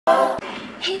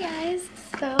Hey guys,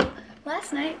 so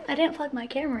last night I didn't plug my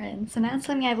camera in, so now it's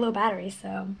telling me I have low battery,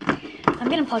 so I'm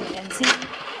gonna plug it in soon.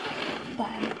 But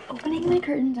I'm opening my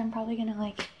curtains. I'm probably gonna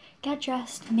like get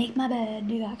dressed, make my bed,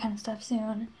 do that kind of stuff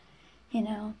soon, you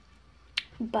know.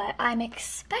 But I'm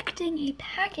expecting a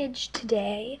package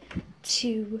today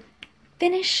to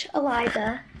finish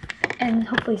Eliza and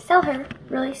hopefully sell her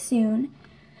really soon.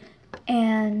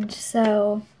 And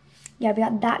so yeah, we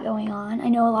got that going on. I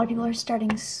know a lot of people are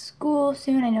starting school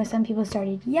soon. I know some people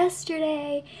started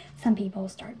yesterday. Some people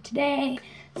start today.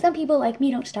 Some people, like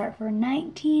me, don't start for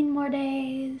 19 more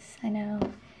days. I know.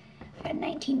 I got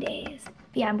 19 days. But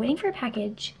yeah, I'm waiting for a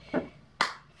package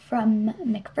from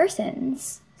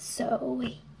McPherson's. So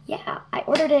yeah, I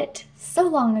ordered it so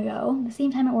long ago. The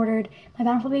same time I ordered my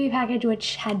Bountiful Baby package,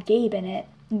 which had Gabe in it.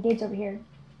 And Gabe's over here.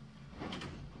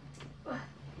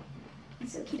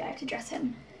 He's so cute. I have to dress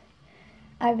him.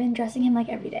 I've been dressing him like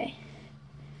every day.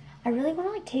 I really want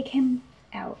to like take him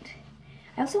out.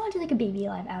 I also want to do like a baby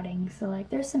live outing. So like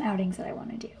there's some outings that I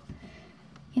want to do,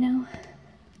 you know,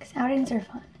 because outings are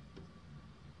fun.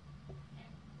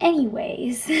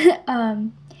 Anyways, this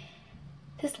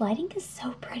lighting is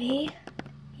so pretty,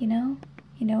 you know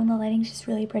when the lighting's just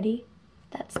really pretty.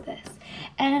 That's this.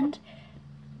 And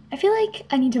I feel like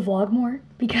I need to vlog more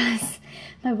because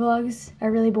my vlogs are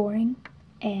really boring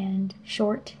and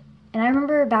short. And I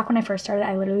remember back when I first started,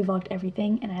 I literally vlogged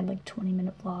everything and I had like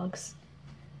 20-minute vlogs.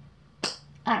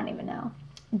 I don't even know.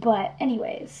 But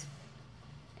anyways,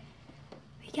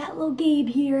 we got little Gabe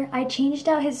here. I changed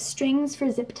out his strings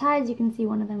for zip ties. You can see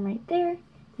one of them right there.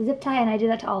 The zip tie, and I did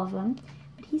that to all of them.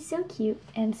 But he's so cute.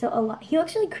 And so he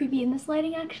looks really creepy in this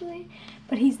lighting actually,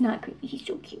 but he's not creepy. He's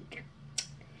so cute.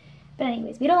 But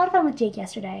anyways, we had a lot of fun with Jake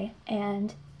yesterday,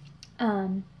 and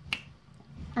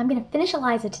I'm gonna finish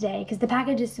Eliza today because the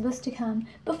package is supposed to come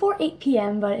before 8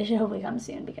 p.m. but it should hopefully come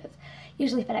soon because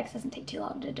usually FedEx doesn't take too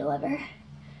long to deliver.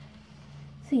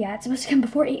 So yeah, it's supposed to come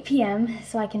before 8 p.m.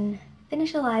 so I can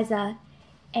finish Eliza,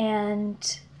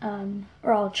 and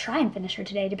or I'll try and finish her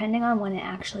today depending on when it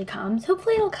actually comes.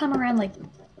 Hopefully it'll come around like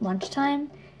lunchtime.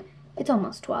 It's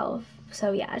almost 12,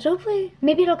 so yeah,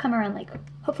 maybe it'll come around like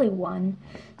hopefully 1,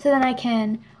 so then I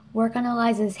can work on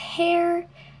Eliza's hair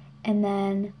and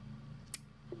then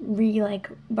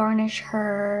varnish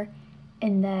her,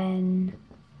 and then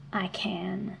I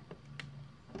can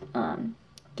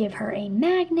give her a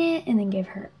magnet and then give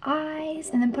her eyes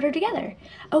and then put her together.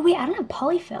 Oh wait, I don't have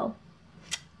polyfill.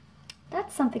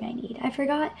 That's something I need. I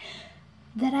forgot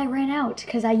that I ran out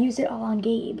because I used it all on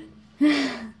Gabe.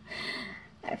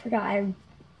 I forgot I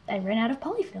ran out of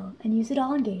polyfill and used it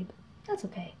all on Gabe. That's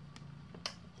okay.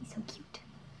 He's so cute.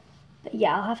 But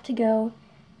yeah, I'll have to go.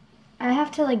 I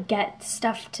have to like get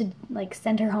stuff to like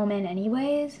send her home in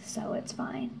anyways, so it's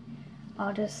fine.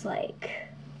 I'll just like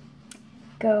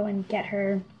go and get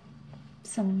her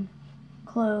some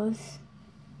clothes,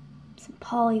 some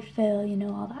polyfill, you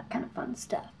know, all that kind of fun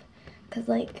stuff. Cause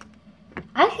like,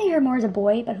 I think her more as a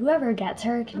boy, but whoever gets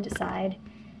her can decide.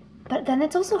 But then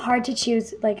it's also hard to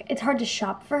choose, like it's hard to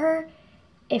shop for her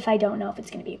if I don't know if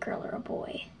it's gonna be a girl or a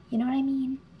boy. You know what I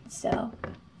mean? So,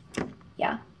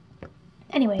 yeah.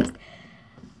 Anyways,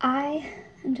 I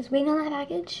am just waiting on that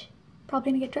package.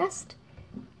 Probably gonna get dressed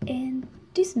and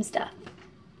do some stuff.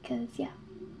 Cause yeah.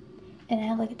 And I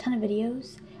have like a ton of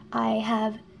videos. I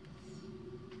have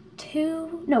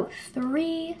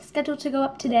 3 scheduled to go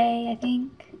up today, I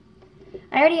think.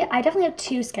 I definitely have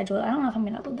 2 scheduled. I don't know if I'm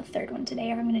gonna upload the 3rd one today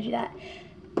or if I'm gonna do that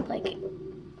like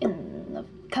in the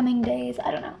coming days.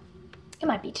 I don't know. It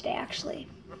might be today actually.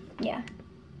 Yeah.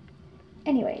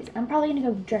 Anyways, I'm probably gonna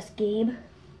go dress Gabe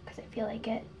because I feel like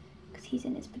it, because he's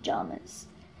in his pajamas.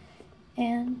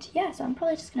 And yeah, so I'm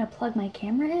probably just gonna plug my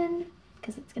camera in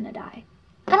because it's gonna die.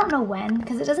 I don't know when,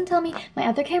 because it doesn't tell me. My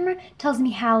other camera tells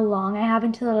me how long I have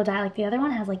until it'll die. Like the other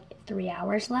one has like 3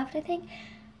 hours left, I think,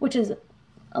 which is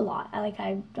a lot. I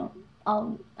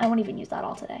won't even use that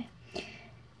all today,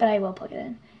 but I will plug it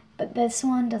in. But this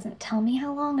one doesn't tell me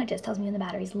how long. It just tells me when the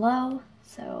battery's low,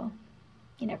 so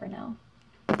you never know.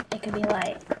 It could be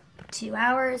like 2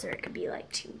 hours, or it could be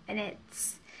like 2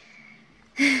 minutes.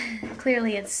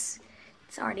 Clearly it's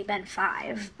already been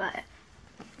 5, but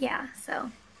yeah, so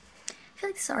I feel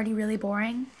like this is already really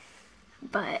boring,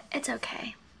 but it's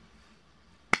okay.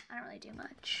 I don't really do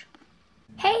much.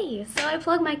 Hey, so I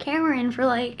plugged my camera in for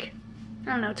like,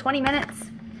 I don't know, 20 minutes.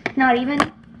 Not even.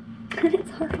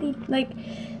 It's already like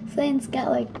saying it's got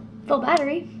like full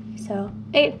battery, so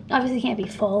it obviously can't be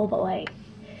full, but like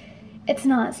it's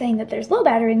not saying that there's low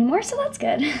battery anymore, so that's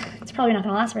good. It's probably not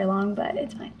gonna last very long, but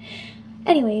it's fine.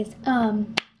 Anyways, I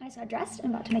just got dressed. I'm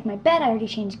about to make my bed. I already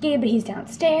changed Gabe, but he's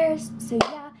downstairs. So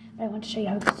yeah, but I want to show you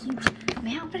how cute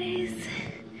my outfit is.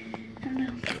 I don't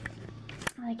know.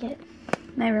 I like it.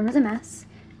 My room is a mess,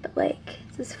 but like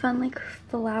it's this fun like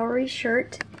flowery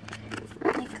shirt.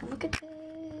 Like look at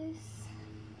this.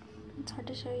 It's hard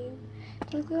to show you.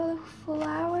 Look at all the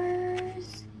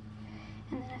flowers.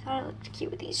 And then I thought it looked cute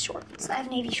with these shorts. I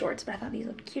have navy shorts, but I thought these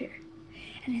looked cuter.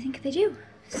 And I think they do.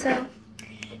 So now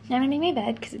I'm gonna make my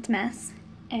bed because it's a mess.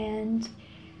 And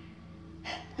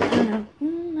I don't know.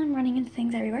 I'm running into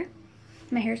things everywhere.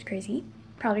 My hair's crazy.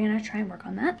 Probably gonna try and work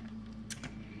on that.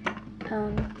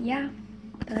 Yeah,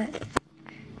 but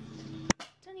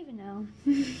don't even know.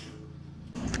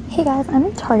 Hey guys, I'm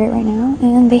in Target right now,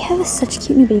 and they have such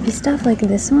cute new baby stuff. Like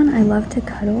this one, I love to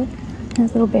cuddle. It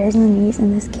has little bears on the knees,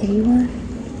 and this kitty one.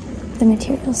 The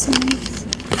material's so nice.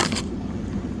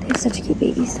 They have such cute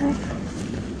baby stuff.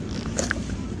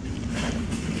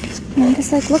 And I'm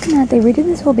just like looking at it, they redid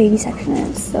this whole baby section, and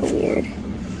it's so weird.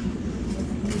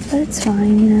 But it's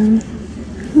fine, you know.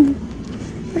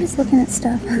 We're just looking at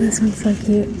stuff. This one's so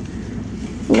cute.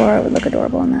 Laura would look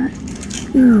adorable in that.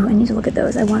 Ooh, I need to look at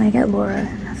those. I want to get Laura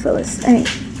Phyllis. I mean,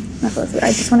 not Phyllis. I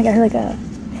just want to get her like a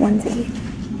onesie.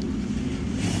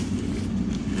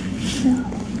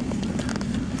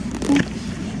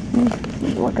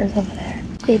 The workers over there.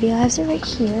 Baby lives are right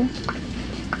here.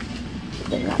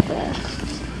 They got the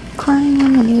crying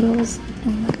one, the noodles,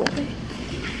 and the boy.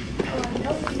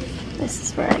 This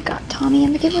is where I got Tommy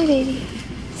and the giveaway baby.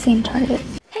 Same Target.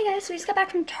 Hey guys, so we just got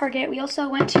back from Target. We also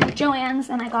went to Joann's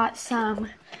and I got some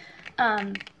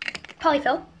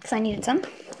polyfill because I needed some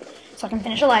so I can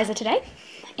finish Eliza today.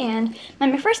 And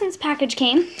my McPherson's package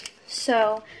came,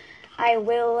 so I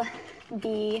will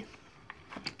be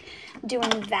doing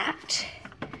that.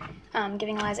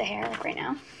 Giving Eliza hair like right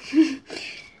now.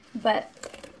 But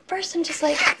first I'm just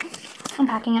like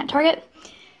unpacking at Target.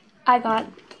 I got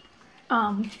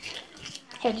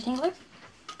hair detangler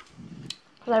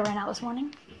because I ran out this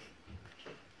morning.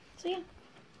 So yeah.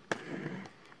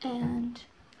 And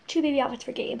 2 baby outfits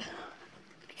for Gabe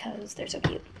because they're so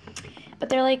cute. But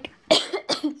they're like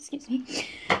excuse me.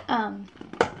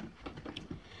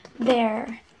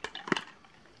 They're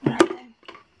what are they?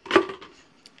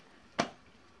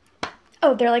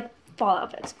 Oh, they're like fall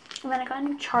outfits. And then I got a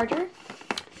new charger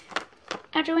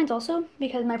at Joann's also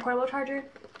because my portable charger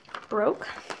broke,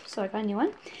 so I got a new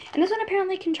one. And this one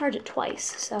apparently can charge it twice,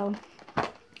 so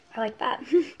I like that.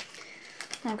 And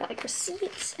I've got like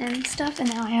receipts and stuff, and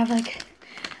now I have like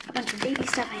a bunch of baby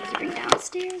stuff I need to bring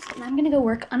downstairs, and I'm gonna go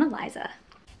work on Eliza.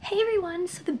 Hey everyone,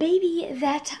 so the baby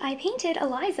that I painted,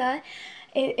 Eliza,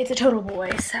 it's a total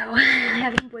boy, so I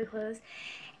have him boy clothes,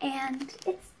 and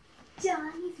it's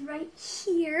done. He's right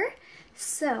here.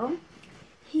 So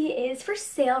he is for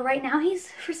sale right now. He's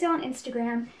for sale on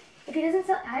Instagram. If he doesn't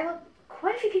sell, I have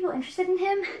quite a few people interested in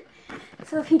him.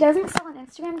 So if he doesn't sell on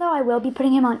Instagram though, I will be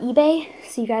putting him on eBay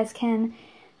so you guys can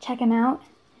check him out.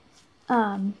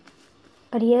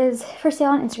 But he is for sale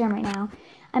on Instagram right now.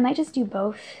 I might just do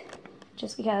both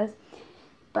just because.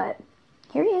 But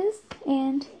here he is,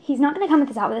 and he's not going to come with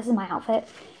this outfit. This is my outfit.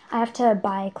 I have to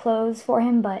buy clothes for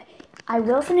him, but I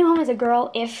will send him home as a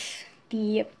girl if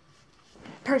the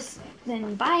person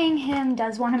buying him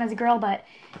does want him as a girl, but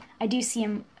I do see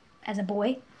him as a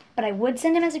boy. But I would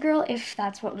send him as a girl if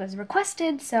that's what was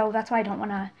requested, so that's why I don't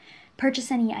want to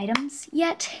purchase any items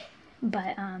yet.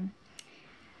 But,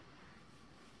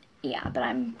 yeah, but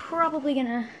I'm probably going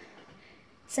to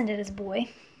send it as a boy,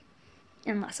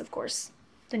 unless, of course,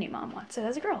 the new mom wants it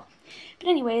as a girl. But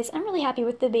anyways, I'm really happy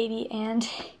with the baby, and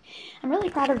I'm really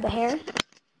proud of the hair.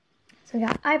 So we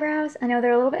got eyebrows. I know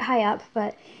they're a little bit high up,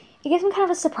 but it gives him kind of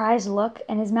a surprised look,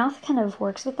 and his mouth kind of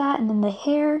works with that. And then the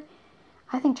hair,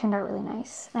 I think, turned out really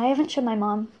nice. I haven't showed my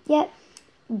mom yet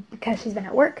because she's been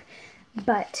at work,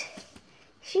 but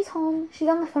she's home. She's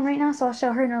on the phone right now, so I'll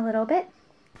show her in a little bit.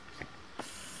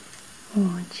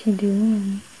 What you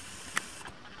doing?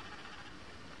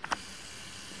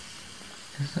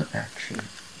 This is a back sheet.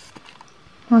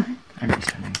 What? I'm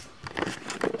just kidding.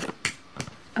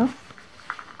 Oh.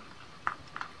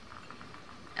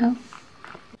 Oh.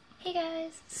 Hey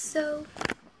guys, so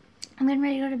I'm getting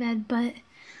ready to go to bed, but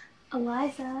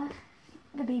Eliza,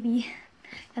 the baby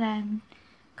that I'm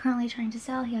currently trying to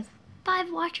sell, he has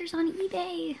 5 watchers on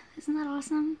eBay. Isn't that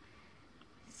awesome?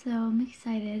 So I'm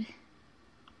excited.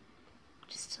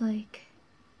 Just to like,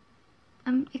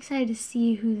 I'm excited to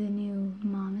see who the new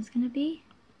mom is gonna be.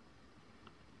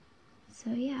 So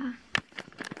yeah.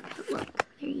 But look,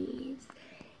 there he is.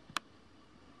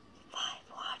 5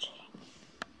 watching.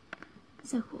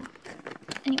 So cool.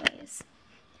 Anyways,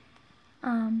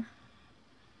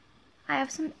 I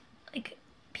have some like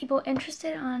people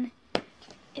interested on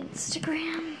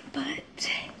Instagram, but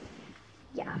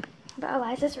yeah. But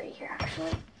Eliza's right here,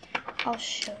 actually. I'll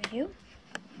show you.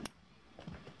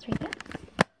 It's right there.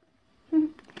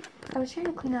 I was trying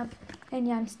to clean up, and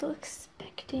yeah, I'm still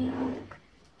expecting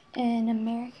an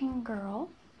American Girl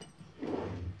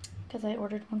because I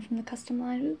ordered one from the custom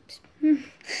line. Oops.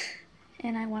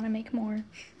 And I want to make more.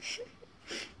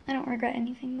 I don't regret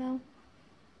anything though.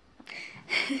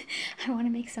 I want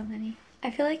to make so many.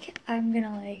 I feel like I'm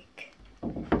gonna like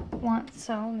want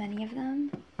so many of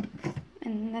them,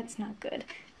 and that's not good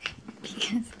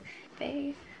because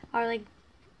they are like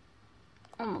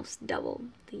almost double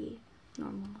the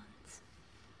normal ones.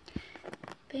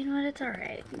 But you know what? It's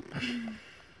alright.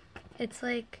 It's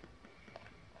like,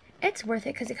 it's worth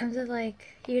it because it comes with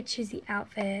like, you could choose the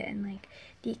outfit and like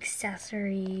the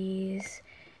accessories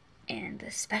and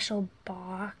the special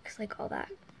box, like all that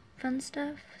fun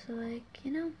stuff. So like,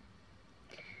 you know,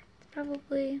 it's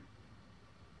probably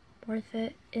worth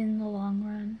it in the long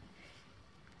run.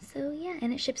 So yeah,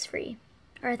 and it ships free.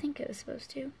 Or I think it was supposed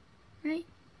to, right?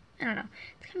 I don't know.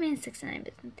 It's coming in 6 to 9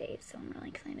 business days, so I'm really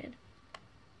excited.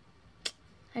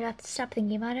 I got to stop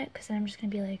thinking about it because then I'm just gonna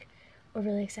be like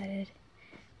overly excited.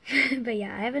 But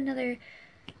yeah, I have another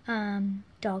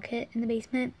doll kit in the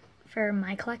basement for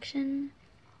my collection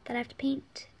that I have to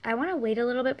paint. I want to wait a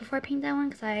little bit before I paint that one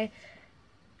because I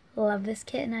love this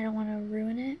kit and I don't want to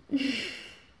ruin it.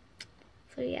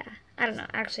 So yeah, I don't know.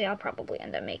 Actually, I'll probably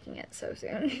end up making it so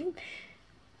soon.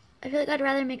 I feel like I'd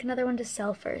rather make another one to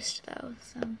sell first though,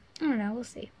 so I don't know, we'll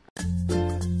see.